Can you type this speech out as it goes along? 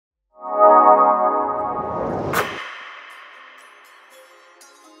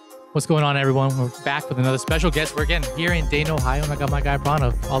What's going on, everyone? We're back with another special guest. We're again here in Dayton, Ohio, and I got my guy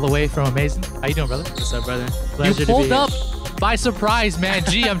Pranav all the way from Amazing. How you doing, brother? What's up, brother? Pleasure you pulled up by surprise, man.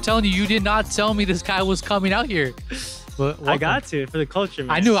 Gee, I'm telling you, you did not tell me this guy was coming out here. But I got to for the culture,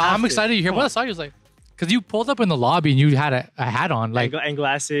 man. I knew. I'm excited to hear. When I saw you, I was like, because you pulled up in the lobby and you had a hat on, like and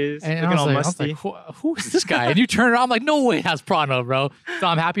glasses, and looking all like, musty. Who is this guy? And you turn around, I'm like, no way, that's Pranav, bro. So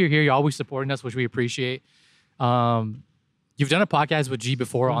I'm happy you're here. You're always supporting us, which we appreciate. You've done a podcast with G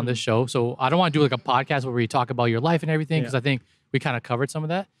before on this show, so I don't want to do like a podcast where we talk about your life and everything because I think we kind of covered some of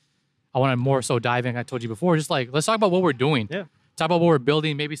that. I want to more so dive in. I told you before, just like let's talk about what we're doing. Yeah, talk about what we're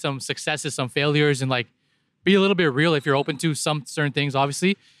building, maybe some successes, some failures, and like be a little bit real if you're open to some certain things,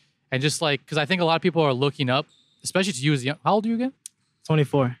 obviously, and just like because I think a lot of people are looking up, especially to you as young. How old are you again?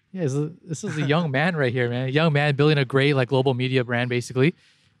 24. Yeah, this is a young man right here, man. A young man building a great like global media brand, basically.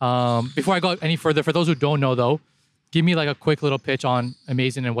 Before I go any further, for those who don't know though, give me like a quick little pitch on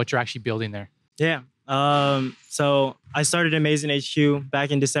Amazing and what you're actually building there. Yeah. So I started Amazing HQ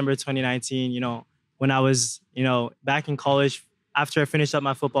back in December 2019, when I was, back in college after I finished up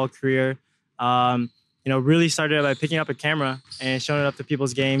my football career, really started by picking up a camera and showing it up to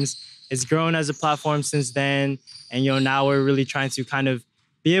people's games. It's grown as a platform since then. And, now we're really trying to kind of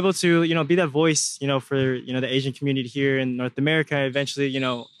be able to, be that voice, for, the Asian community here in North America, eventually,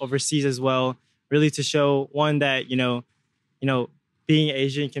 overseas as well. Really to show one that, being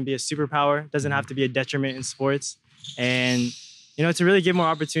Asian can be a superpower. It doesn't have to be a detriment in sports. And, to really give more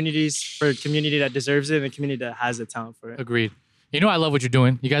opportunities for a community that deserves it and a community that has the talent for it. Agreed. I love what you're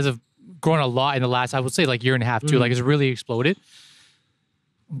doing. You guys have grown a lot in the last, I would say like year and a half too. Like it's really exploded.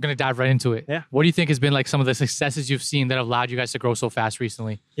 I'm going to dive right into it. Yeah. What do you think has been like some of the successes you've seen that have allowed you guys to grow so fast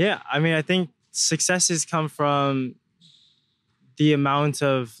recently? Yeah. I mean, I think successes come from the amount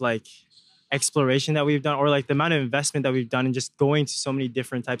of like exploration that we've done or like the amount of investment that we've done in just going to so many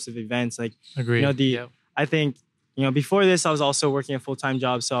different types of events. Like, agreed. I think, before this, I was also working a full-time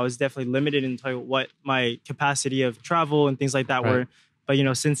job. So I was definitely limited in what my capacity of travel and things like that were. But,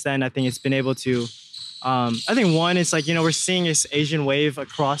 since then, I think it's been able to, I think one, it's like, we're seeing this Asian wave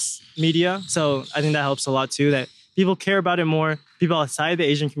across media. So I think that helps a lot too, that people care about it more. People outside the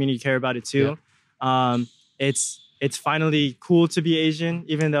Asian community care about it too. Yeah. It's finally cool to be Asian,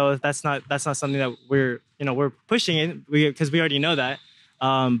 even though that's not something that we're pushing it because we already know that.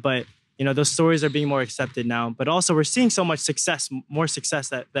 But those stories are being more accepted now. But also we're seeing so much success, more success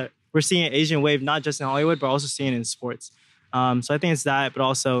that we're seeing an Asian wave, not just in Hollywood, but also seeing it in sports. So I think it's that, but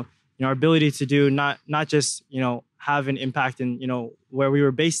also our ability to do not just have an impact in where we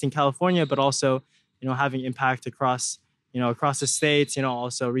were based in California, but also having impact across across the states.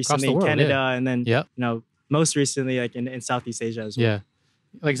 Also recently in Canada, and then most recently, like in Southeast Asia as well. Yeah.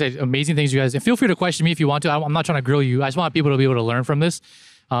 Like I said, amazing things, you guys. And feel free to question me if you want to. I'm not trying to grill you. I just want people to be able to learn from this.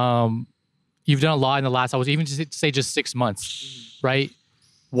 You've done a lot in the last, I was even to say just 6 months, right?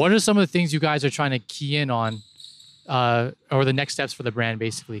 What are some of the things you guys are trying to key in on or the next steps for the brand,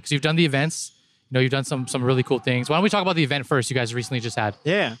 basically? Because you've done the events. You've done some really cool things. Why don't we talk about the event first you guys recently just had?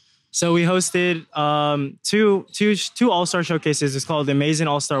 Yeah. So we hosted two All-Star showcases. It's called the Amazing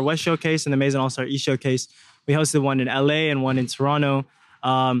All-Star West Showcase and the Amazing All-Star East Showcase. We hosted one in LA and one in Toronto.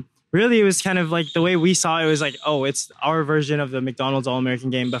 Really, it was kind of like the way we saw it was like, oh, it's our version of the McDonald's All-American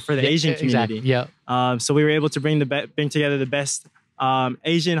Game, but for the Asian community. Exactly. Yeah. So we were able to bring together the best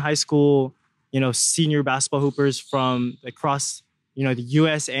Asian high school, senior basketball hoopers from across, the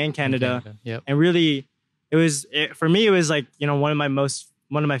U.S. and Canada. Yep. And really, for me, it was like,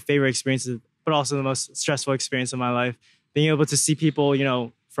 one of my favorite experiences, but also the most stressful experience of my life. Being able to see people,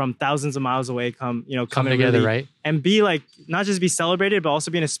 from thousands of miles away come together, really, right? And be like, not just be celebrated, but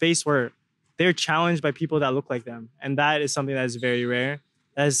also be in a space where they're challenged by people that look like them. And that is something that is very rare.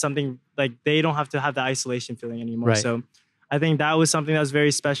 That is something like they don't have to have the isolation feeling anymore. Right. So I think that was something that was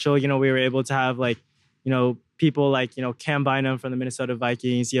very special. We were able to have like, people like, Cam Bynum from the Minnesota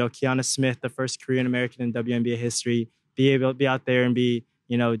Vikings, Kiana Smith, the first Korean American in WNBA history, be able to be out there and be,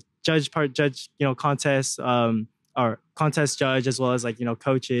 judge, contest, or contest judge, as well as like,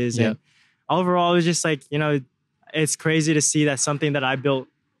 coaches. Yeah. And overall, it was just like, it's crazy to see that something that I built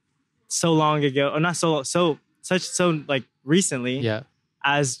so long ago, or not so like recently. Yeah.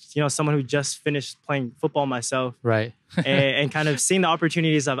 As someone who just finished playing football myself, right? and kind of seeing the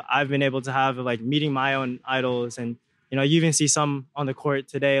opportunities I've been able to have of like meeting my own idols, and you even see some on the court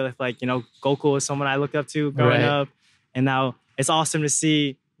today with like Goku is someone I looked up to growing up, and now it's awesome to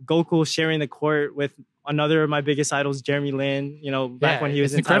see Goku sharing the court with another of my biggest idols, Jeremy Lin. Back when he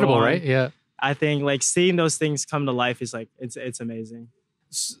was in incredible, Taiwan. Right? Yeah, I think like seeing those things come to life is like it's amazing.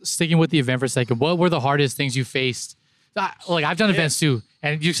 Sticking with the event for a second, what were the hardest things you faced? Like I've done events too,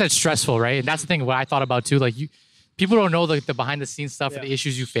 And you said stressful, right? And that's the thing what I thought about too. Like people don't know like the behind the scenes stuff and the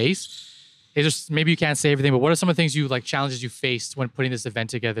issues you face. It's just maybe you can't say everything, but what are some of the things you like challenges you faced when putting this event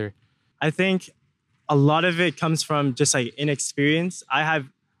together? I think a lot of it comes from just like inexperience. I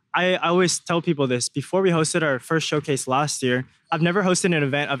always tell people this before we hosted our first showcase last year. I've never hosted an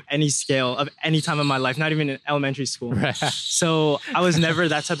event of any scale of any time in my life, not even in elementary school. So I was never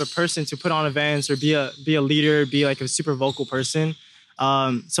that type of person to put on events or be a leader, be like a super vocal person.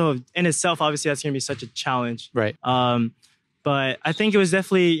 So in itself, obviously that's going to be such a challenge. Right. But I think it was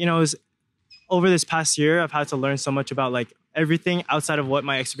definitely, it was over this past year, I've had to learn so much about like everything outside of what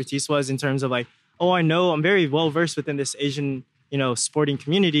my expertise was in terms of like, oh, I know I'm very well versed within this Asian, sporting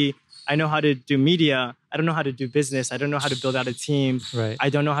community. I know how to do media. I don't know how to do business. I don't know how to build out a team. Right. I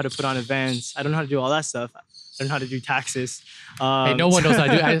don't know how to put on events. I don't know how to do all that stuff. I don't know how to do taxes. Hey, no one knows how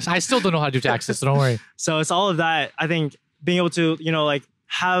to do. I still don't know how to do taxes, so don't worry. So it's all of that. I think being able to, like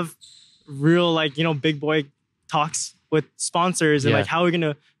have real, like, big boy talks with sponsors and like how we're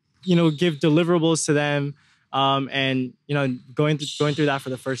gonna, give deliverables to them. And going through that for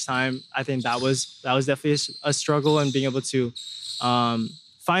the first time, I think that was definitely a struggle, and being able to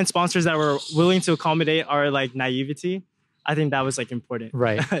find sponsors that were willing to accommodate our like naivety. I think that was like important.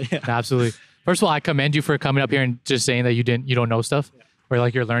 Right. Absolutely. First of all, I commend you for coming up here and just saying that you don't know stuff or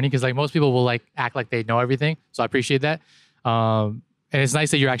like you're learning, because like most people will like act like they know everything. So I appreciate that. And it's nice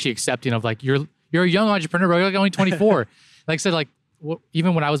that you're actually accepting of like you're a young entrepreneur, bro. You're like only 24. Like I said, like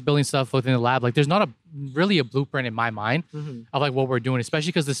even when I was building stuff within the lab, like there's not really a blueprint in my mind of like what we're doing, especially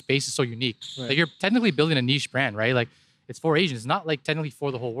because the space is so unique. Right. Like you're technically building a niche brand, right? Like it's for Asians. It's not like technically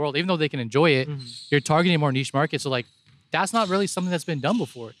for the whole world, even though they can enjoy it. You're targeting a more niche market. So like that's not really something that's been done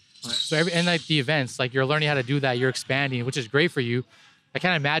before. Right. So and like the events, like you're learning how to do that. You're expanding, which is great for you. I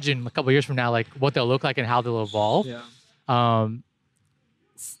can't imagine a couple of years from now, like what they'll look like and how they'll evolve. Yeah.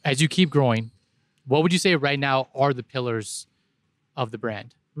 As you keep growing, what would you say right now are the pillars of the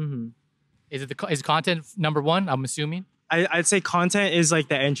brand? Is content number one? I'm assuming. I'd say content is like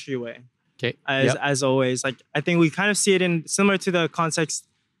the entryway. Okay. As always, like I think we kind of see it in similar to the context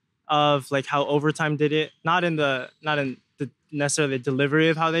of like how Overtime did it, not in the necessarily the delivery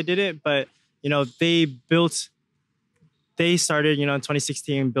of how they did it, but they started in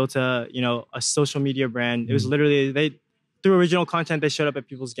 2016, built a social media brand. It was literally through original content they showed up at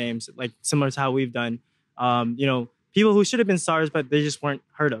people's games, like similar to how we've done. People who should have been stars, but they just weren't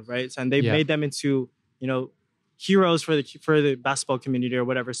heard of, right? And they made them into heroes for the basketball community or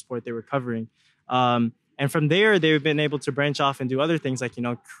whatever sport they were covering. And from there, they've been able to branch off and do other things like,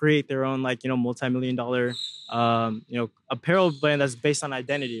 create their own like, multi-million-dollar, apparel brand that's based on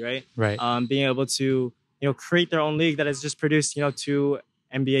identity, right? Right. Being able to, create their own league that has just produced, 2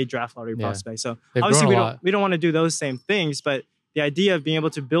 NBA draft lottery prospects. So they've obviously we don't want to do those same things, but the idea of being able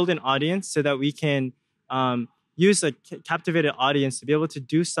to build an audience so that we can use a captivated audience to be able to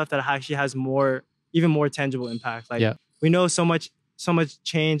do stuff that actually has even more tangible impact. Like we know so much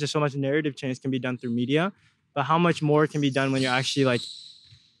change or so much narrative change can be done through media, but how much more can be done when you're actually like,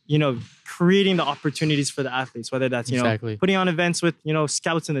 creating the opportunities for the athletes, whether that's, putting on events with,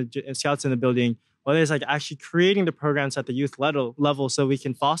 scouts in the building, whether it's like actually creating the programs at the youth level so we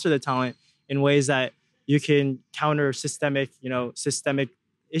can foster the talent in ways that you can counter systemic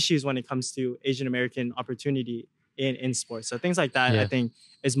issues when it comes to Asian American opportunity in sports. So things like that, I think,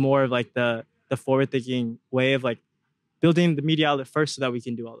 is more of like the forward-thinking way of like building the media outlet first so that we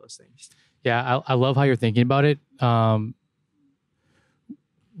can do all those things. Yeah, I love how you're thinking about it.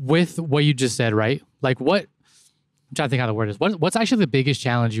 With what you just said, right? Like I'm trying to think how the word is. What's actually the biggest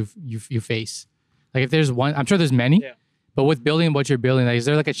challenge you face? Like if there's one, I'm sure there's many, but with building what you're building, like, is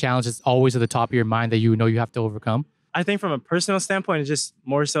there like a challenge that's always at the top of your mind that you have to overcome? I think from a personal standpoint, it's just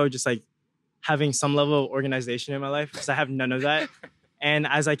more so just like having some level of organization in my life, because I have none of that. And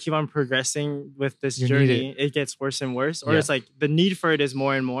as I keep on progressing with this journey, it gets worse and worse. Or it's like the need for it is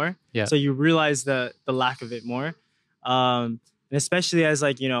more and more. Yeah. So you realize the lack of it more. And especially as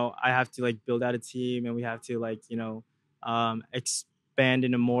like, I have to like build out a team, and we have to like, expand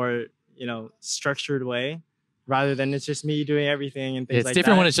in a more, structured way, rather than it's just me doing everything and things like that. It's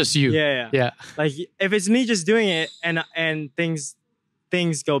different when it's just you. Yeah. Like if it's me just doing it and things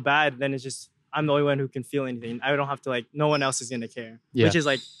go bad, then it's just, I'm the only one who can feel anything. I don't have to like, no one else is going to care, which is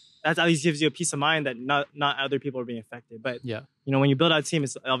like, that at least gives you a peace of mind that not other people are being affected. But, when you build out a team,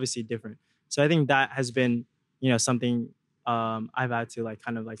 it's obviously different. So I think that has been, something I've had to like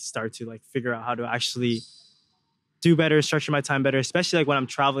kind of like start to like figure out how to actually do better, structure my time better, especially like when I'm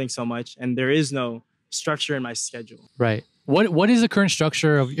traveling so much and there is no structure in my schedule. Right. What is the current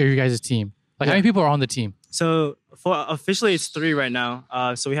structure of your guys' team? Like how many people are on the team? So for officially it's 3 right now.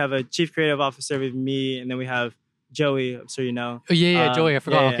 So we have a chief creative officer with me, and then we have Joey. I'm sure you know. Oh, yeah, Joey. I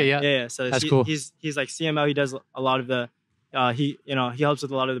forgot. Okay, yeah. Yeah. So That's cool. He's like CMO. He does a lot of the. He helps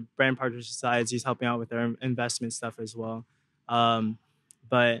with a lot of the brand partnership sides. He's helping out with their investment stuff as well. Um,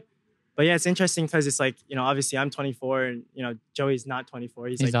 but yeah, it's interesting because it's like, obviously I'm 24 and Joey's not 24.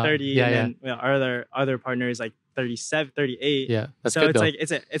 He's like not. 30, Yeah, and then our other partner is like 37, 38. Yeah, that's so good it's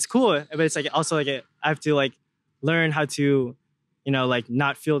though. like it's cool, but it's like also like I have to like learn how to, like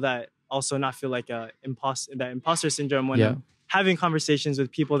not feel like that imposter syndrome when I'm having conversations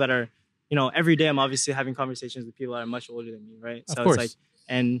with people that are, every day I'm obviously having conversations with people that are much older than me, right? Of So course. it's like,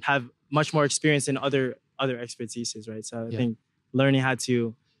 and have much more experience in other expertises, right? So I think learning how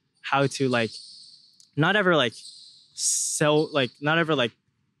to like not ever like not ever like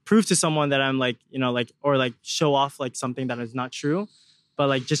prove to someone that I'm like, or like show off like something that is not true, but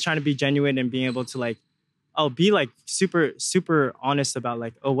like just trying to be genuine and being able to like, I'll be like super, super honest about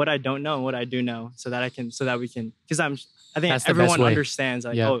like, what I don't know and what I do know, so that we can, because I think That's everyone understands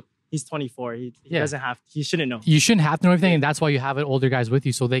like, he's 24. He shouldn't know. You shouldn't have to know everything. And that's why you have older guys with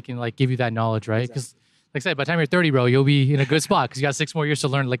you so they can like give you that knowledge, right? Because like I said, by the time you're 30, bro, you'll be in a good spot because you got 6 more years to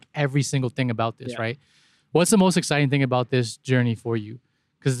learn like every single thing about this, right? What's the most exciting thing about this journey for you?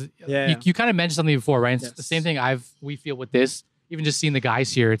 Because you kind of mentioned something before, right? It's the same thing we feel with this. Even just seeing the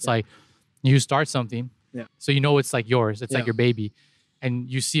guys here, it's like you start something, so it's like yours. It's like your baby, and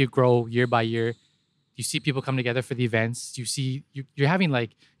you see it grow year by year. You see people come together for the events. You see you're having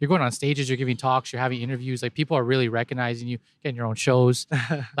like you're going on stages, you're giving talks, you're having interviews. Like people are really recognizing you, getting your own shows.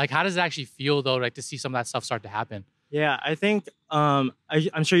 Like how does it actually feel though, like to see some of that stuff start to happen? Yeah, I think I'm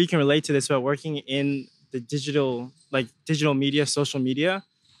sure you can relate to this, but working in the digital media, social media,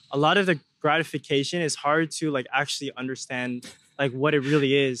 a lot of the gratification is hard to like actually understand like what it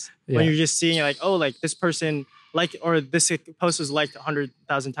really is when you're just seeing like, oh, like this person like, or this post was liked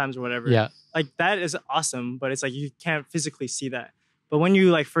 100,000 times or whatever. Yeah. Like that is awesome, but it's like you can't physically see that. But when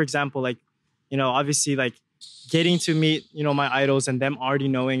you like, for example, like, obviously like getting to meet, my idols and them already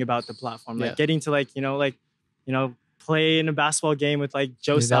knowing about the platform, like getting to like, play in a basketball game with like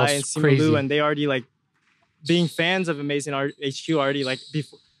Josai and Simalu, and they already like being fans of Amazing HQ already like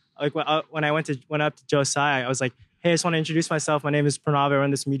before, like when I went up to Josai, I was like, hey, I just want to introduce myself. My name is Pranav. I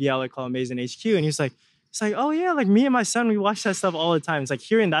run this media outlet called Amazing HQ. And he's like, oh yeah, like me and my son, we watch that stuff all the time. It's like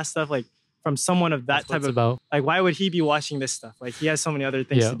hearing that stuff like from someone of that type of like, why would he be watching this stuff? Like he has so many other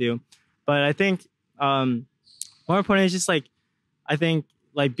things to do. But I think more important is just like, I think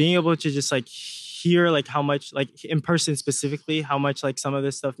like being able to just like hear like how much like in person specifically, how much like some of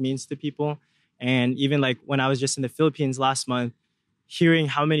this stuff means to people. And even like when I was just in the Philippines last month, hearing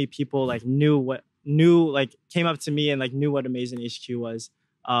how many people like like came up to me and like knew what Amazing HQ was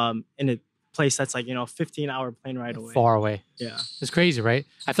in a place that's like, 15-hour plane ride away. Far away. Yeah. It's crazy, right?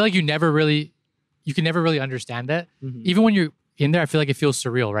 I feel like you can never really understand that. Even when you're in there, I feel like it feels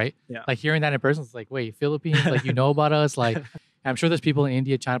surreal, right? Yeah. Like hearing that in person, it's like, wait, Philippines, like you know about us. Like I'm sure there's people in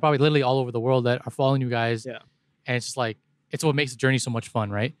India, China, probably literally all over the world that are following you guys. Yeah. And it's just like, it's what makes the journey so much fun,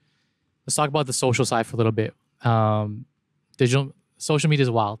 right? Let's talk about the social side for a little bit. Social media is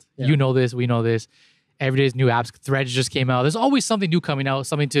wild. Yeah. You know this, we know this. Every day is new apps. Threads just came out. There's always something new coming out,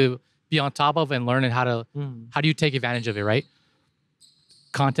 something to be on top of and learn and how do you take advantage of it, right?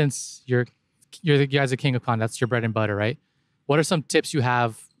 You're the guys the king of content. That's your bread and butter, right? What are some tips you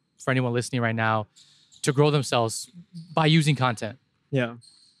have for anyone listening right now to grow themselves by using content? Yeah.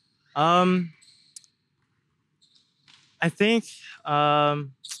 I think, let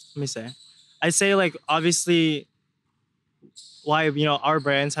me say, I'd say like, obviously why, our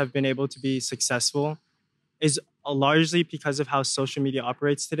brands have been able to be successful is largely because of how social media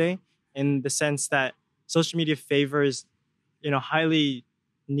operates today, in the sense that social media favors, highly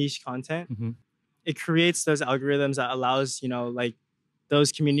niche content. It creates those algorithms that allows, like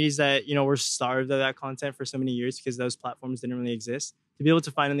those communities that, were starved of that content for so many years because those platforms didn't really exist, to be able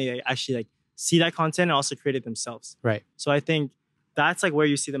to finally actually like see that content and also create it themselves. Right. So I think that's like where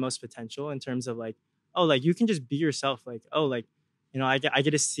you see the most potential in terms of like, oh, like you can just be yourself. Like, oh, like, I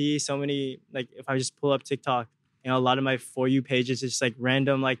get to see so many, like if I just pull up TikTok, a lot of my For You pages is just like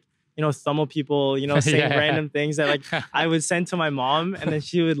random, like, Thummel people, saying random things that like I would send to my mom, and then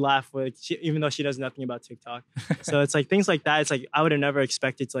she would laugh with, even though she knows nothing about TikTok. So it's like things like that. It's like I would have never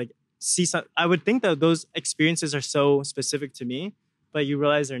expected to like see some. I would think that those experiences are so specific to me, but you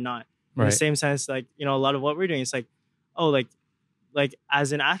realize they're not. In the same sense, like, a lot of what we're doing is like, oh, like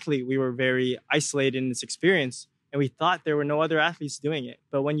as an athlete, we were very isolated in this experience, and we thought there were no other athletes doing it.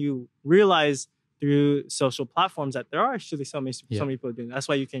 But when you realize through social platforms that there are actually so many people doing it, that's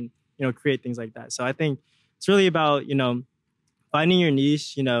why you can, create things like that. So I think it's really about, finding your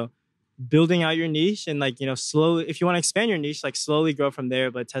niche, building out your niche, and like, slowly, if you want to expand your niche, like slowly grow from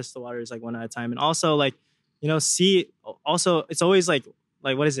there, but test the waters like one at a time. And also like, see, also it's always like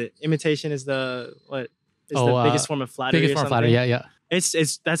what is it? Imitation is the biggest form of flattery. Biggest form of flattery. Yeah, yeah.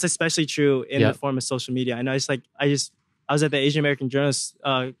 It's that's especially true in the form of social media. I know it's like I was at the Asian American Journalists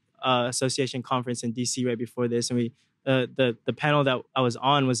Association conference in DC right before this, and we the panel that I was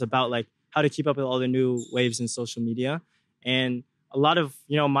on was about like how to keep up with all the new waves in social media. And a lot of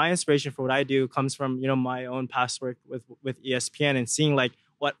my inspiration for what I do comes from my own past work with ESPN, and seeing like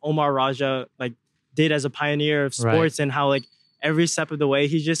what Omar Raja like did as a pioneer of sports, and how like every step of the way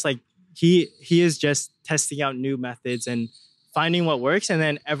he just like he is just testing out new methods and finding what works, and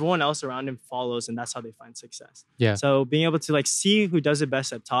then everyone else around him follows, and that's how they find success. Yeah. So being able to like see who does it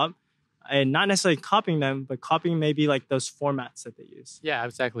best at top, and not necessarily copying them, but copying maybe like those formats that they use. Yeah,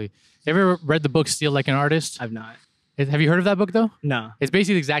 exactly. Have you ever read the book Steal Like an Artist? I've not. Have you heard of that book though? No. It's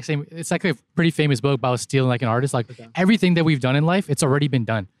basically the exact same. It's like a pretty famous book about stealing like an artist. Like everything that we've done in life, it's already been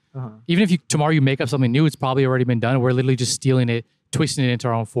done. Even if tomorrow you make up something new, it's probably already been done. We're literally just stealing it, twisting it into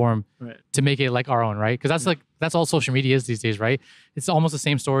our own form to make it like our own, right? Because that's all social media is these days, right? It's almost the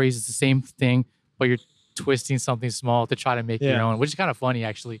same stories, it's the same thing, but you're twisting something small to try to make your own, which is kind of funny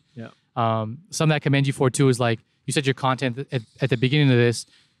actually. Yeah. Something that I commend you for too is like you said your content at the beginning of this,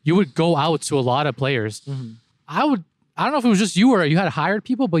 you would go out to a lot of players. I don't know if it was just you or you had hired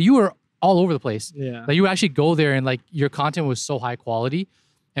people, but you were all over the place. Yeah. Like you would actually go there and like your content was so high quality.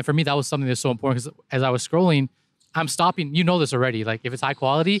 And for me, that was something that's so important because as I was scrolling, I'm stopping. You know this already. Like if it's high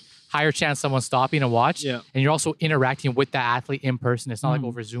quality, higher chance someone's stopping and watch. Yeah. And you're also interacting with that athlete in person. It's not like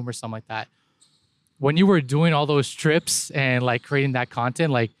over Zoom or something like that. When you were doing all those trips and like creating that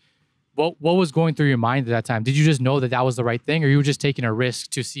content, like what was going through your mind at that time? Did you just know that was the right thing, or you were just taking a risk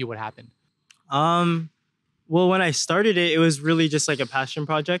to see what happened? Well, when I started it, it was really just like a passion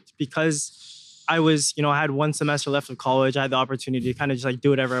project because I was, I had one semester left of college. I had the opportunity to kind of just like do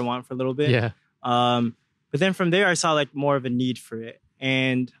whatever I want for a little bit. Yeah. But then from there, I saw like more of a need for it.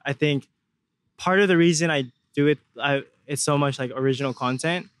 And I think part of the reason I do it, it's so much like original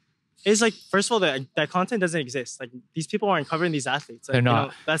content is like, first of all, that content doesn't exist. Like these people aren't covering these athletes. Like, they're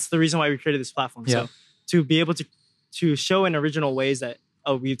not. That's the reason why we created this platform. Yeah. So to be able to show in original ways that,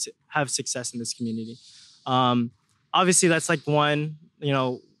 we have success in this community. Obviously that's like one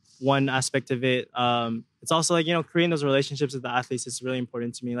aspect of it. It's also like, creating those relationships with the athletes is really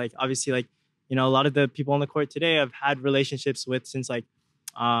important to me. Like obviously like, a lot of the people on the court today I've had relationships with since like,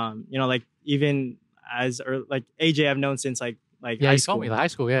 like even like AJ I've known since like high school. Told me high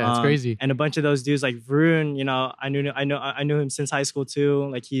school. Yeah, it's crazy. And a bunch of those dudes like Varun, I knew him since high school too.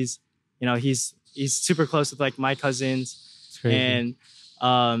 Like he's super close with like my cousins. It's crazy.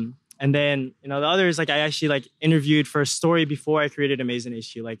 And then, the others, like I actually like interviewed for a story before I created Amazing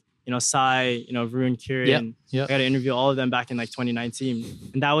HQ, like, Sai, Varun, Kieran. Yep. I got to interview all of them back in like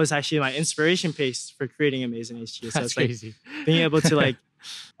 2019. And that was actually my inspiration pace for creating Amazing HQ. So That's it's like crazy. being able to like,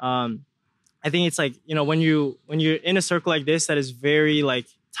 I think it's like, when you're in a circle like this that is very like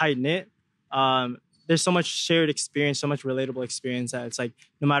tight knit, there's so much shared experience, so much relatable experience that it's like,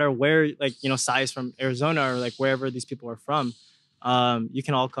 no matter where, like, Sai is from Arizona or like wherever these people are from, you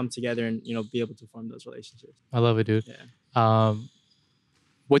can all come together and, be able to form those relationships. I love it, dude. Yeah.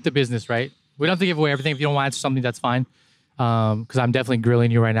 With the business, right? We don't have to give away everything. If you don't want to answer something, that's fine. Because I'm definitely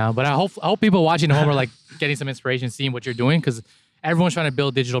grilling you right now. But I hope people watching at home are like getting some inspiration, seeing what you're doing, because everyone's trying to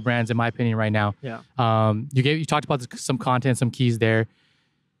build digital brands, in my opinion, right now. Yeah. You talked about some content, some keys there.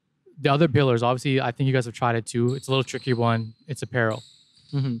 The other pillars, obviously, I think you guys have tried it too. It's a little tricky one. It's apparel.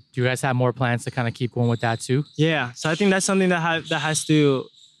 Do you guys have more plans to kind of keep going with that too? Yeah. So I think that's something I have to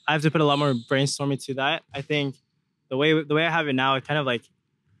put a lot more brainstorming to that. I think the way I have it now, it kind of like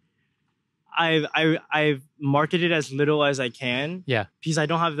I've marketed as little as I can. Yeah. Because I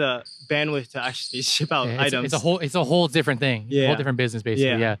don't have the bandwidth to actually ship out items. It's a whole different thing. Yeah. A whole different business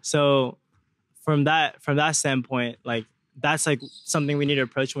basically. Yeah. So from that standpoint, like that's like something we need to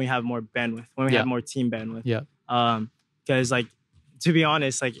approach when we have more bandwidth, when we have more team bandwidth. Yeah. Because like, to be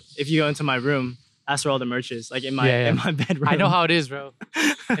honest, like if you go into my room, that's where all the merch is, like in my bedroom. I know how it is, bro.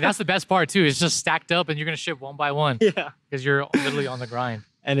 And that's the best part too. It's just stacked up and you're going to ship one by one. Yeah. Because you're literally on the grind.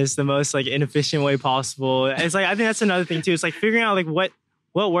 And it's the most like inefficient way possible. And it's like, I think that's another thing too. It's like figuring out like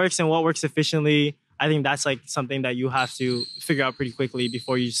what works and what works efficiently. I think that's like something that you have to figure out pretty quickly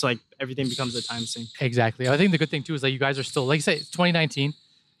before you just like everything becomes a time sink. Exactly. I think the good thing too is that you guys are still, like you said, it's 2019.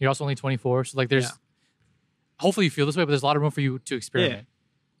 You're also only 24. So like there's, hopefully you feel this way, but there's a lot of room for you to experiment. Yeah.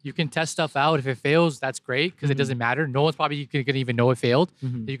 You can test stuff out. If it fails, that's great because it doesn't matter. No one's probably going to even know it failed.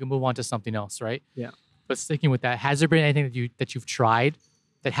 You can move on to something else, right? Yeah. But sticking with that, has there been anything that you've tried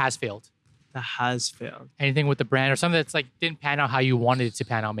that has failed? That has failed. Anything with the brand or something that's like didn't pan out how you wanted it to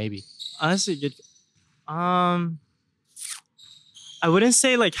pan out, maybe? Honestly, good. I wouldn't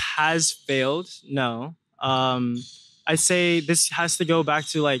say like has failed. No. I'd say this has to go back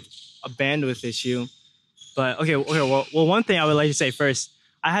to like a bandwidth issue. But okay. Well, one thing I would like to say first,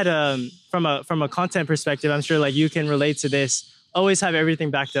 I had from a content perspective, I'm sure like you can relate to this. Always have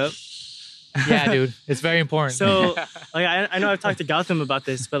everything backed up. Yeah, dude, it's very important. So like I know I've talked to Gautam about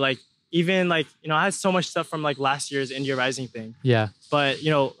this, but like even like I had so much stuff from like last year's India Rising thing. Yeah. But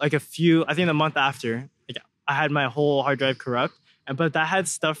like I think the month after, like I had my whole hard drive corrupt, but that had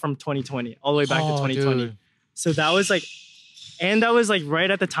stuff from 2020 all the way back to 2020. Dude. So that was like, and that was like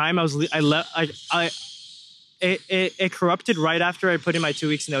right at the time it corrupted right after I put in my 2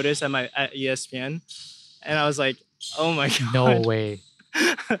 weeks notice at ESPN, and I was like, oh my god, no way.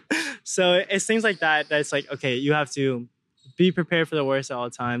 So it's things like that that's like, okay, you have to be prepared for the worst at all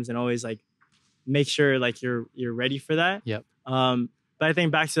times and always like make sure like you're ready for that. Yep. But I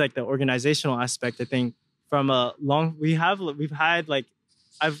think back to like the organizational aspect, I think from we've had like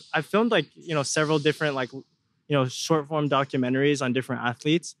I've filmed like several different like short form documentaries on different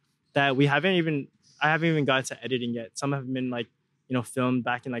athletes that I haven't even got to editing yet. Some have been like filmed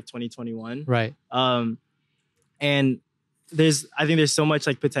back in like 2021. Right. And I think there's so much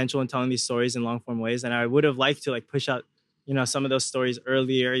like potential in telling these stories in long form ways, and I would have liked to like push out some of those stories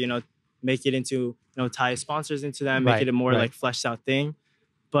earlier, make it into tie sponsors into them, make it a more like fleshed out thing.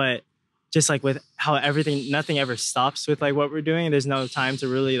 But just like with how nothing ever stops with like what we're doing, there's no time to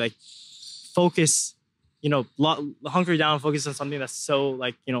really like focus, hunker down, focus on something that's so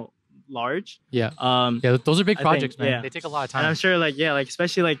like large. Yeah. Yeah, those are big projects, man. Yeah. They take a lot of time. And I'm sure like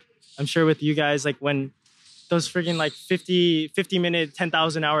especially like I'm sure with you guys, like when those freaking like 50 minute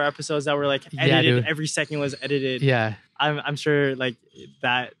 10,000 hour episodes that were like edited, every second was edited. Yeah. I'm sure like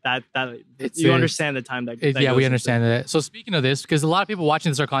that you understand the time that yeah, we understand that. So speaking of this, because a lot of people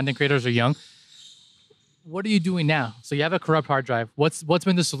watching this are content creators or young, what are you doing now? So you have a corrupt hard drive. What's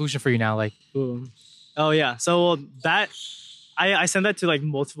been the solution for you now? Like, oh yeah. So that I sent that to like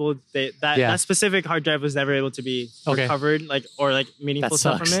multiple. That specific hard drive was never able to be recovered, like or like meaningful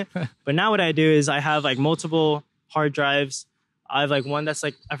stuff from it. But now what I do is I have like multiple hard drives. I have like one that's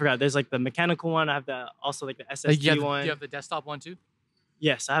like I forgot. There's like the mechanical one. I have also like the SSD one. You have the desktop one too?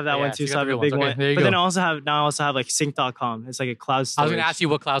 Yes, I have that one too. So I have a big one. But then I also have like sync.com. It's like a cloud storage. I was gonna ask you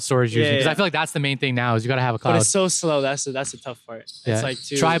what cloud storage you're using because I feel like that's the main thing now is you gotta have a cloud. But it's so slow. That's the tough part. Yeah. It's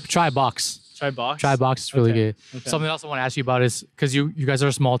like try Box. Try Box. Try Box is really good. Okay. Something else I want to ask you about is because you guys are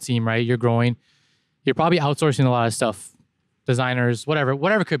a small team, right? You're growing. You're probably outsourcing a lot of stuff, designers, whatever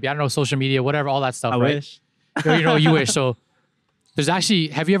it could be. I don't know, social media, whatever, all that stuff. I wish. You wish. So there's actually.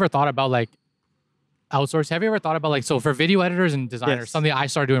 Have you ever thought about like outsource? Have you ever thought about like so for video editors and designers? Something I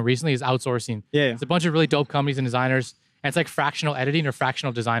started doing recently is outsourcing. Yeah. It's a bunch of really dope companies and designers, and it's like fractional editing or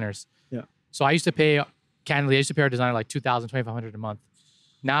fractional designers. Yeah. So I used to pay our designer like $2,000, $2,500 a month.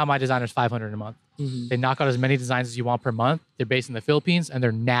 Now my designer's $500 a month. Mm-hmm. They knock out as many designs as you want per month. They're based in the Philippines and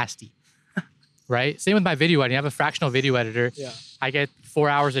they're nasty. Right? Same with my video editing. I have a fractional video editor. Yeah. I get 4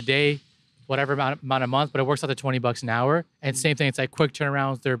 hours a day, whatever amount a month, but it works out to $20 an hour. And same thing, it's like quick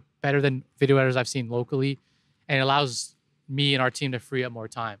turnarounds. They're better than video editors I've seen locally. And it allows me and our team to free up more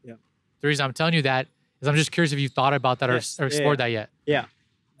time. Yeah. The reason I'm telling you that is I'm just curious if you've thought about that or explored that yet. Yeah.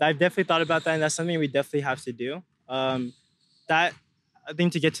 I've definitely thought about that, and that's something we definitely have to do. I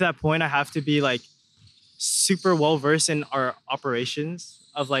think to get to that point, I have to be like super well versed in our operations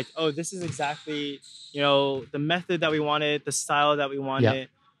of like, oh, this is exactly, the method that we wanted, the style that we wanted,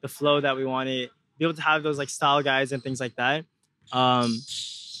 the flow that we wanted, be able to have those like style guides and things like that.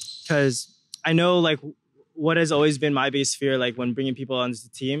 Because I know like what has always been my biggest fear, like when bringing people onto the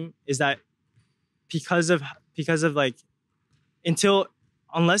team is that because of like,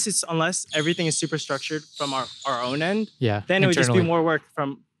 unless everything is super structured from our own end, then it would just be more work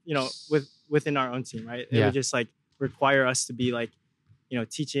from within our own team, right? It would just like require us to be like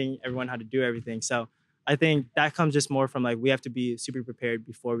teaching everyone how to do everything. So I think that comes just more from like we have to be super prepared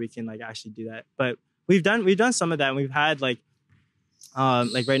before we can like actually do that. But we've done some of that, and we've had like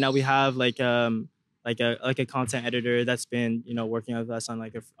right now we have like a content editor that's been working with us on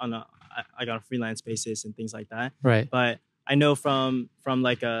a freelance basis and things like that. Right. But I know from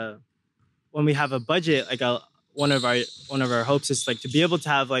like when we have a budget, like one of our hopes is like to be able to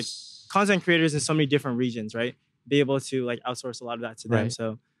have like content creators in so many different regions, right? Be able to like outsource a lot of that to them.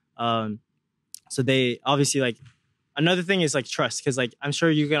 So so they obviously like another thing is like trust, because like I'm sure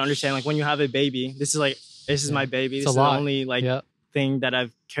you can understand like when you have a baby, this is my baby. This is the only like thing that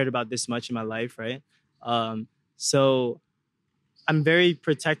I've cared about this much in my life, right? So I'm very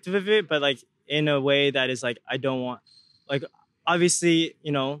protective of it, but like in a way that is like, I don't want, like, obviously,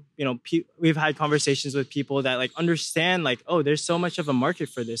 we've had conversations with people that like understand like, oh, there's so much of a market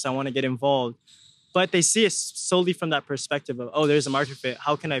for this. I want to get involved, but they see it solely from that perspective of, oh, there's a market for it.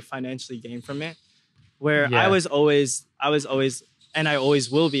 How can I financially gain from it? Where Yeah. I was always, and I always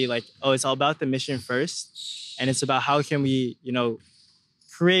will be like, oh, it's all about the mission first. And it's about how can we,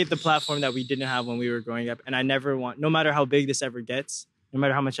 create the platform that we didn't have when we were growing up. And I never want, no matter how big this ever gets, no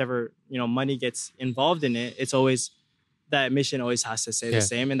matter how much ever, money gets involved in it, it's always, that mission always has to stay the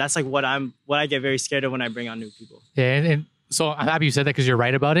same. And that's like what I get very scared of when I bring on new people. Yeah. And so I'm happy you said that because you're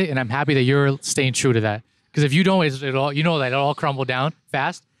right about it. And I'm happy that you're staying true to that. Because if you don't, that it'll all crumble down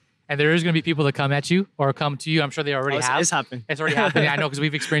fast. And there is going to be people that come at you or come to you. I'm sure they already have. It's happened. It's already happened. I know because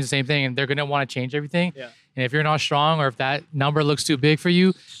we've experienced the same thing. And they're going to want to change everything. Yeah. And if you're not strong or if that number looks too big for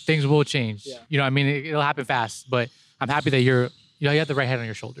you, things will change. Yeah. You know what I mean? It'll happen fast. But I'm happy that you have the right head on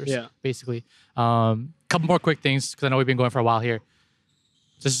your shoulders. Yeah. Basically. Couple more quick things because I know we've been going for a while here.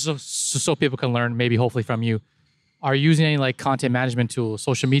 Just so people can learn maybe hopefully from you. Are you using any like content management tools,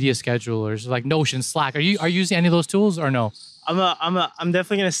 social media schedulers, like Notion, Slack? Are you using any of those tools or no? I'm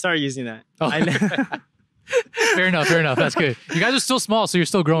definitely gonna start using that. Oh. Fair enough. That's good. You guys are still small, so you're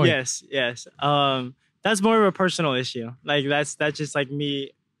still growing. Yes. That's more of a personal issue. Like that's just like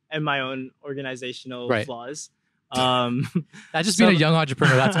me and my own organizational flaws. That's just being a young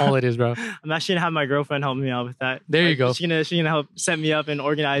entrepreneur. That's all it is, bro. I'm actually gonna have my girlfriend help me out with that. There you go. She's gonna help set me up and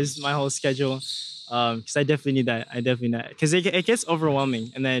organize my whole schedule. Because I definitely need that. Because it gets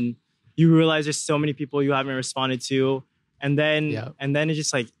overwhelming, and then you realize there's so many people you haven't responded to, and then it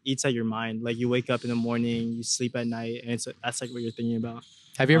just like eats at your mind. Like you wake up in the morning, you sleep at night, and that's like what you're thinking about.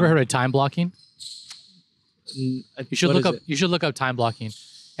 Have you ever heard of time blocking? You should look up time blocking.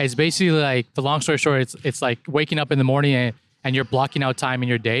 It's basically like, the long story short, it's like waking up in the morning and you're blocking out time in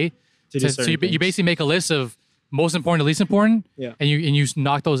your day. So you basically make a list of most important to least important, and you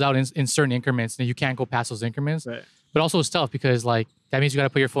knock those out in certain increments, and you can't go past those increments. Right. But also it's tough because like that means you got to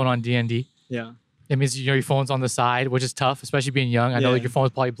put your phone on DND. Yeah. It means your phone's on the side, which is tough, especially being young. I know your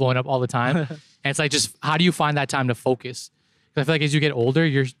phone's probably blowing up all the time, and it's like, just how do you find that time to focus? Because I feel like as you get older,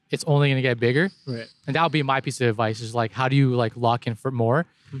 it's only gonna get bigger. Right. And that would be my piece of advice: is like, how do you like lock in for more,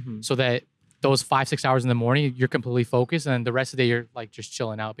 so that those 5-6 hours in the morning you're completely focused, and the rest of the day you're like just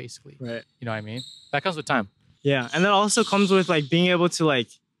chilling out, basically. Right. You know what I mean? That comes with time. Yeah, and that also comes with like being able to like,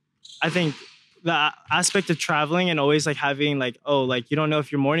 I think the aspect of traveling and always like having like, oh, like you don't know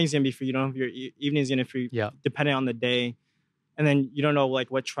if your morning's gonna be free, you don't know if your evening's gonna be free, depending on the day, and then you don't know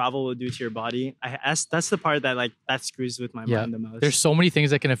like what travel will do to your body. That's the part that like that screws with my mind the most. There's so many things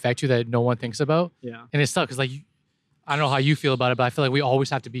that can affect you that no one thinks about. Yeah, and it's tough because like I don't know how you feel about it, but I feel like we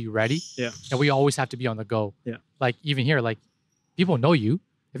always have to be ready. Yeah, and we always have to be on the go. Yeah, like even here, like people know you.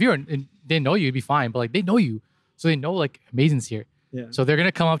 If they didn't know you, it'd be fine, but like they know you. So they know like Amazing's here. Yeah. So they're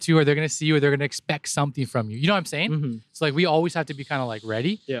gonna come up to you, or they're gonna see you, or they're gonna expect something from you. You know what I'm saying? So like we always have to be kind of like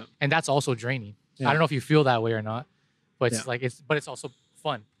ready. Yeah. And that's also draining. Yeah. I don't know if you feel that way or not, but it's like it's also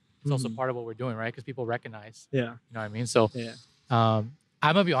fun. It's also part of what we're doing, right? Because people recognize. Yeah. You know what I mean? So I'm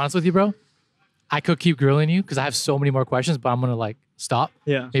gonna be honest with you, bro. I could keep grilling you because I have so many more questions, but I'm gonna like stop.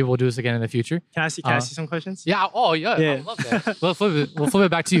 Yeah. Maybe we'll do this again in the future. Can I see some questions? Yeah. Oh yeah. I love that. We'll flip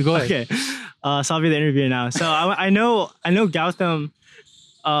it back to you. Go ahead. Okay. So I'll be the interviewer now. So I know Gautam.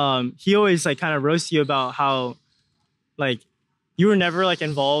 He always like kind of roasts you about how like you were never like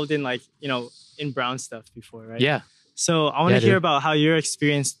involved in like in brown stuff before, right? Yeah. So I want to hear about how your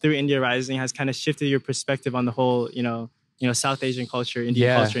experience through India Rising has kind of shifted your perspective on the whole South Asian culture,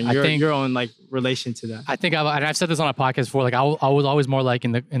 Indian culture, and your own like relation to that. I think I've said this on a podcast before. Like I was always more like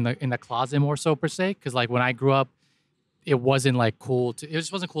in the closet more so per se, because like when I grew up, it wasn't like cool it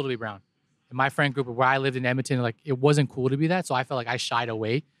just wasn't cool to be brown. In my friend group where I lived in Edmonton, like it wasn't cool to be that. So I felt like I shied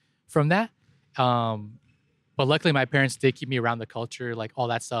away from that. But luckily my parents did keep me around the culture, like all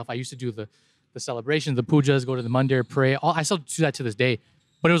that stuff. I used to do the celebrations, the pujas, go to the mandir, pray. I still do that to this day.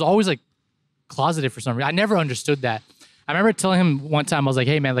 But it was always like closeted for some reason. I never understood that. I remember telling him one time, I was like,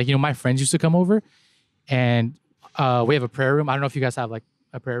 hey man, like, my friends used to come over and we have a prayer room. I don't know if you guys have like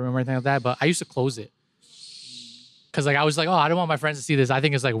a prayer room or anything like that, but I used to close it. Cause like, I was like, oh, I don't want my friends to see this. I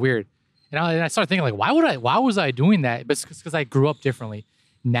think it's like weird. And I started thinking like, why was I doing that? But it's because I grew up differently.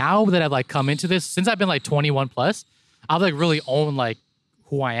 Now that I've like come into this, since I've been like 21 plus, I've like really owned like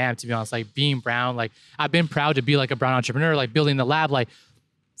who I am, to be honest, like being brown. Like I've been proud to be like a brown entrepreneur, like building the lab. Like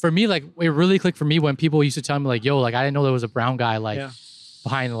for me, like it really clicked for me when people used to tell me like, yo, like I didn't know there was a brown guy like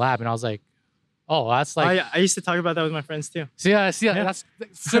behind the lab. And I was like, oh, that's like, I used to talk about that with my friends too. see, that's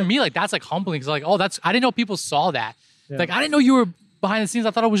for me, like, that's like humbling. Cause like, oh, I didn't know people saw that. Yeah. Like, I didn't know you were behind the scenes.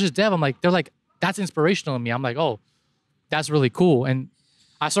 I thought it was just Dev. I'm like, they're like, that's inspirational to me. I'm like, oh, that's really cool. And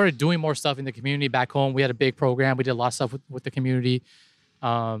I started doing more stuff in the community back home. We had a big program. We did a lot of stuff with the community.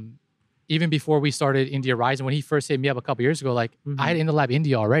 Even before we started India Rising, when he first hit me up a couple years ago, like I had IndoLab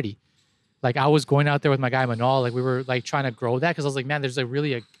India already. Like I was going out there with my guy Manal. Like we were like trying to grow that because I was like, man, there's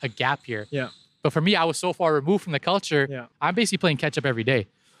really a gap here. Yeah. But for me, I was so far removed from the culture. Yeah. I'm basically playing catch up every day.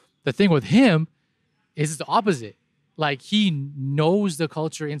 The thing with him is the opposite. Like he knows the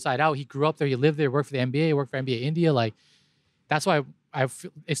culture inside out. He grew up there. He lived there. Worked for the NBA. Worked for NBA India. Like that's why I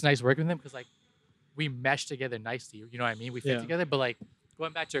feel it's nice working with him because like we mesh together nicely. You know what I mean? We fit together. But like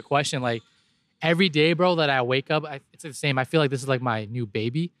going back to your question, like every day, bro, that I wake up, it's the same. I feel like this is like my new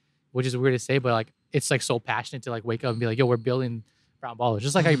baby, which is weird to say, but like it's like so passionate to like wake up and be like, yo, we're building Brown Ballers.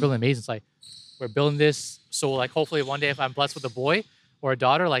 Just like how you're building Amazing. It's like we're building this. So like hopefully one day if I'm blessed with a boy or a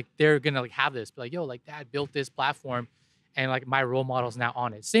daughter, like they're gonna like have this. Be like, yo, like dad built this platform and like my role model is now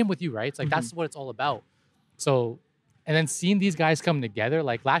on it. Same with you, right? It's like that's what it's all about. So and then seeing these guys come together,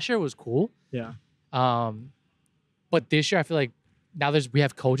 like last year was cool. Yeah. But this year I feel like now we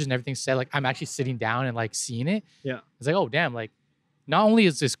have coaches and everything set. Like I'm actually sitting down and like seeing it. Yeah. It's like, oh damn, like not only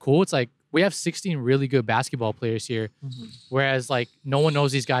is this cool, it's like we have 16 really good basketball players here. Whereas like no one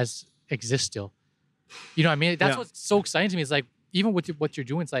knows these guys exist still. You know what I mean? That's what's so exciting to me. It's like even with what you're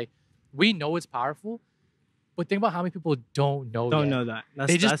doing, it's like we know it's powerful, but think about how many people don't know that.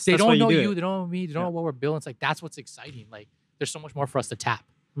 They don't know you, they don't know me, they don't know what we're building. It's like that's what's exciting. Like there's so much more for us to tap.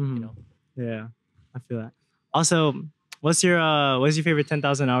 You know? Yeah, I feel that. Also, what's your favorite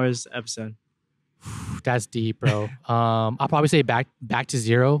 10,000 hours episode? That's deep, bro. I'll probably say back to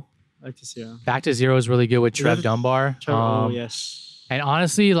zero. Back to zero is really good with Trev Dunbar. Oh yes. And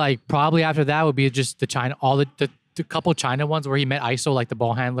honestly, like probably after that would be just the China, all the couple China ones where he met ISO, like the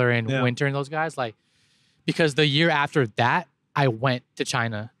ball handler and Winter and those guys. Like because the year after that, I went to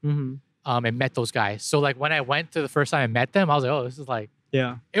China and met those guys. So like when I went to the first time I met them, I was like, oh, this is like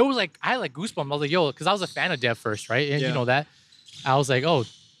it was like I had like goosebumps. I was like, yo, because I was a fan of Dev first, right? And you know that. I was like, oh,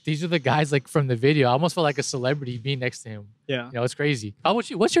 these are the guys like from the video. I almost felt like a celebrity being next to him. Yeah. You know, it's crazy. How about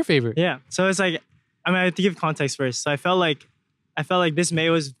you? What's your favorite? Yeah. So it's like, I mean, I have to give context first. So I felt like this May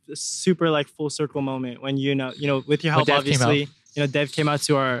was a super like full circle moment when, you know, with your help, obviously, Dev came out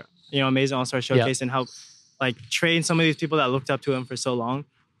to our, Amazing All-Star Showcase and helped like train some of these people that looked up to him for so long.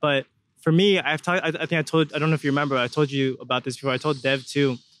 But for me, I don't know if you remember, I told you about this before. I told Dev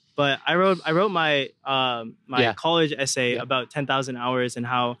too. But I wrote my college essay about 10,000 hours and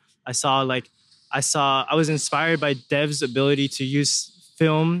how I was inspired by Dev's ability to use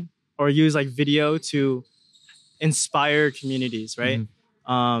film or use like video to inspire communities, right?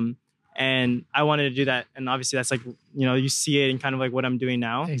 And I wanted to do that, and obviously that's like you see it in kind of like what I'm doing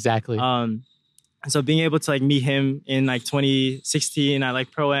now. Exactly. And so being able to like meet him in like 2016 at like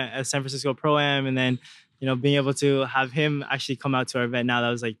San Francisco Pro-Am, and then being able to have him actually come out to our event now,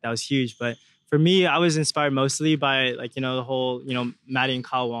 that was huge. But for me, I was inspired mostly by like, the whole, Maddie and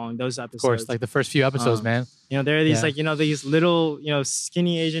Kyle Wong, those episodes. Of course, like the first few episodes, man. There are these like, these little,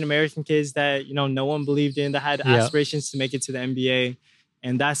 skinny Asian American kids that, no one believed in, that had aspirations to make it to the NBA.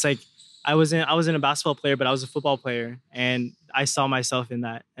 And that's like, I wasn't a basketball player, but I was a football player. And I saw myself in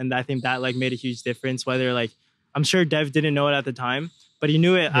that. And I think that like made a huge difference, whether like, I'm sure Dev didn't know it at the time, but he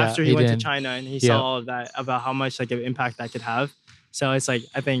knew it after he went to China and he saw all of that about how much like an impact that could have. So it's like,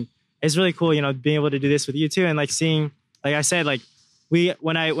 I think it's really cool, being able to do this with you too. And like seeing, like I said, like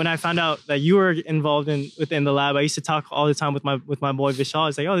when I found out that you were involved within the lab, I used to talk all the time with my boy Vishal.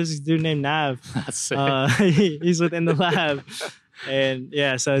 It's like, oh, this is a dude named Nav. That's sick. He's within the lab. And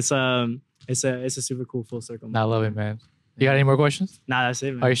yeah, so it's a super cool full circle. I love it, man. You got any more questions? Nah, that's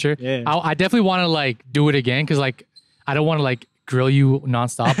it, man. Are you sure? Yeah. I definitely want to like do it again because like I don't want to like grill you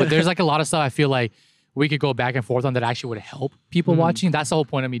nonstop, but there's like a lot of stuff I feel like we could go back and forth on that actually would help people watching. That's the whole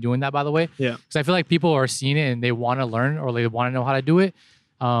point of me doing that, by the way. Yeah. Because I feel like people are seeing it and they want to learn or they want to know how to do it.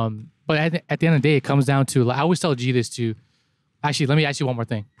 But at the end of the day, it comes down to, like, I always tell G this too. Actually, let me ask you one more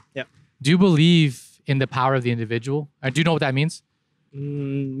thing. Yeah. Do you believe in the power of the individual? Or do you know what that means?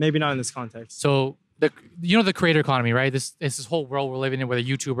 Maybe not in this context. So the creator economy, right? This whole world we're living in where the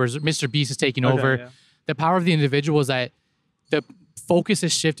YouTubers, Mr. Beast is taking over. Yeah. The power of the individual is that the focus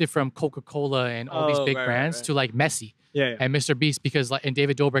has shifted from Coca-Cola and all these big brands to like Messi and Mr. Beast, because like, and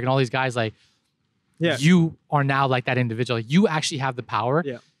David Dobrik and all these guys, like you are now like that individual. Like, you actually have the power.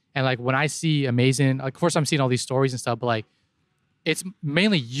 Yeah. And like when I see Amazing, like, of course I'm seeing all these stories and stuff, but like it's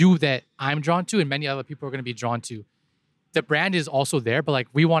mainly you that I'm drawn to and many other people are going to be drawn to. The brand is also there, but like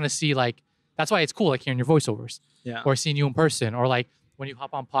we want to see like That's why it's cool, like hearing your voiceovers Yeah. or seeing you in person, or like when you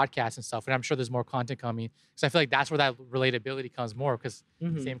hop on podcasts and stuff. And I'm sure there's more content coming, because I feel like that's where that relatability comes more, because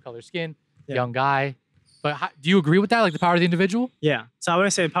same color skin, young guy. But do you agree with that? Like the power of the individual? Yeah. So I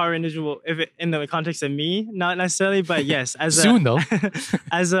wouldn't say power individual if it, in the context of me, not necessarily, but yes, as Soon though.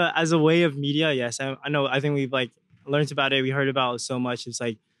 as a way of media, yes. I know. I think we've like learned about it. We heard about it so much. It's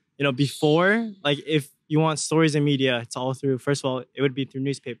like, you know, before, like if you want stories in media, it's all through. First of all, it would be through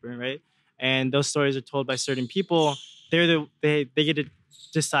newspaper, right? And those stories are told by certain people. They get to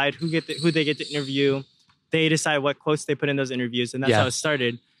decide who they get to interview. They decide what quotes they put in those interviews, and that's how it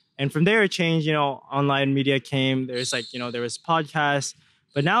started. And from there, it changed. You know, online media came. There's like, you know, there was podcasts,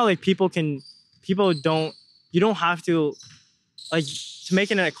 but now like you don't have to like to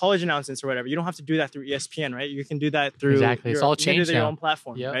make it in a college announcements or whatever. You don't have to do that through ESPN, right? You can do that through It's all changed now. Your own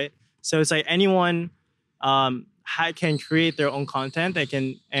platform, right? So it's like anyone can create their own content. They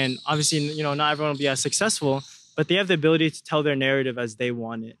can, and obviously, you know, not everyone will be as successful, but they have the ability to tell their narrative as they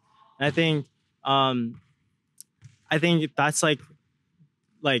want it. And I think that's like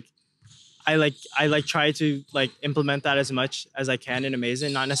I try to like implement that as much as I can in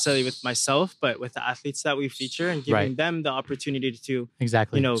Amazing, not necessarily with myself, but with the athletes that we feature, and giving them the opportunity to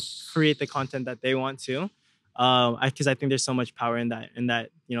you know, create the content that they want to. Because I think there's so much power in that,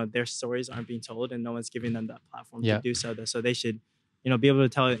 you know, their stories aren't being told and no one's giving them that platform to do so. So they should, you know, be able to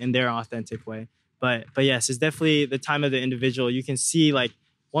tell it in their authentic way. But yes, it's definitely the time of the individual. You can see like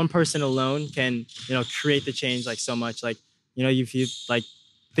one person alone can, you know, create the change like so much. Like, you know, if you like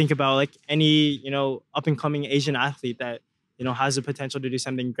think about like any, you know, up and coming Asian athlete that, you know, has the potential to do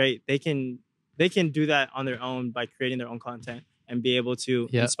something great, they can do that on their own by creating their own content and be able to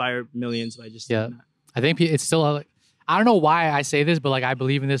inspire millions by just doing that. I think it's still, I don't know why I say this, but like I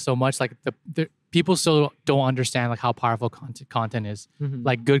believe in this so much. Like the people still don't understand like how powerful content is.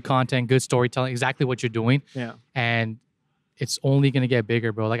 Like good content, good storytelling, exactly what you're doing. Yeah. And it's only going to get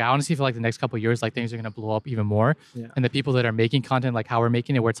bigger, bro. Like I honestly feel like the next couple of years, like things are going to blow up even more. Yeah. And the people that are making content, like how we're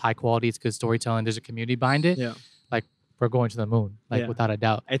making it, where it's high quality, it's good storytelling, there's a community behind it. Yeah. Like we're going to the moon, like without a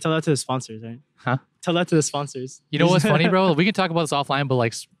doubt. I tell that to the sponsors, right? Huh? Tell that to the sponsors. You know what's funny, bro? We can talk about this offline, but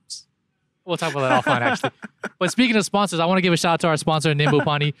like we'll talk about that offline actually. But speaking of sponsors, I want to give a shout out to our sponsor, Nimbu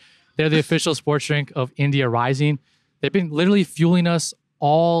Pani. They're the official sports drink of India Rising. They've been literally fueling us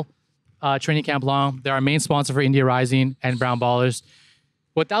all training camp long. They're our main sponsor for India Rising and Brown Ballers.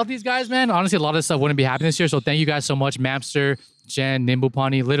 Without these guys, man, honestly, a lot of this stuff wouldn't be happening this year. So thank you guys so much, Mamster, Jen, Nimbu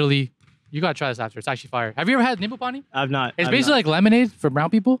Pani. Literally, you gotta try this after. It's actually fire. Have you ever had Nimbu Pani? I've not. It's basically like lemonade for brown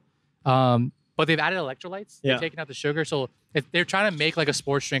people, but they've added electrolytes. They're taking out the sugar, so they're trying to make like a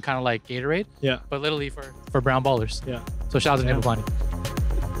sports drink, kind of like Gatorade. Yeah. But literally for brown ballers. Yeah. So shout out to Nimbu Pani.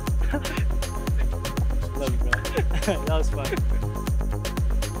 Love you, bro. That was fun.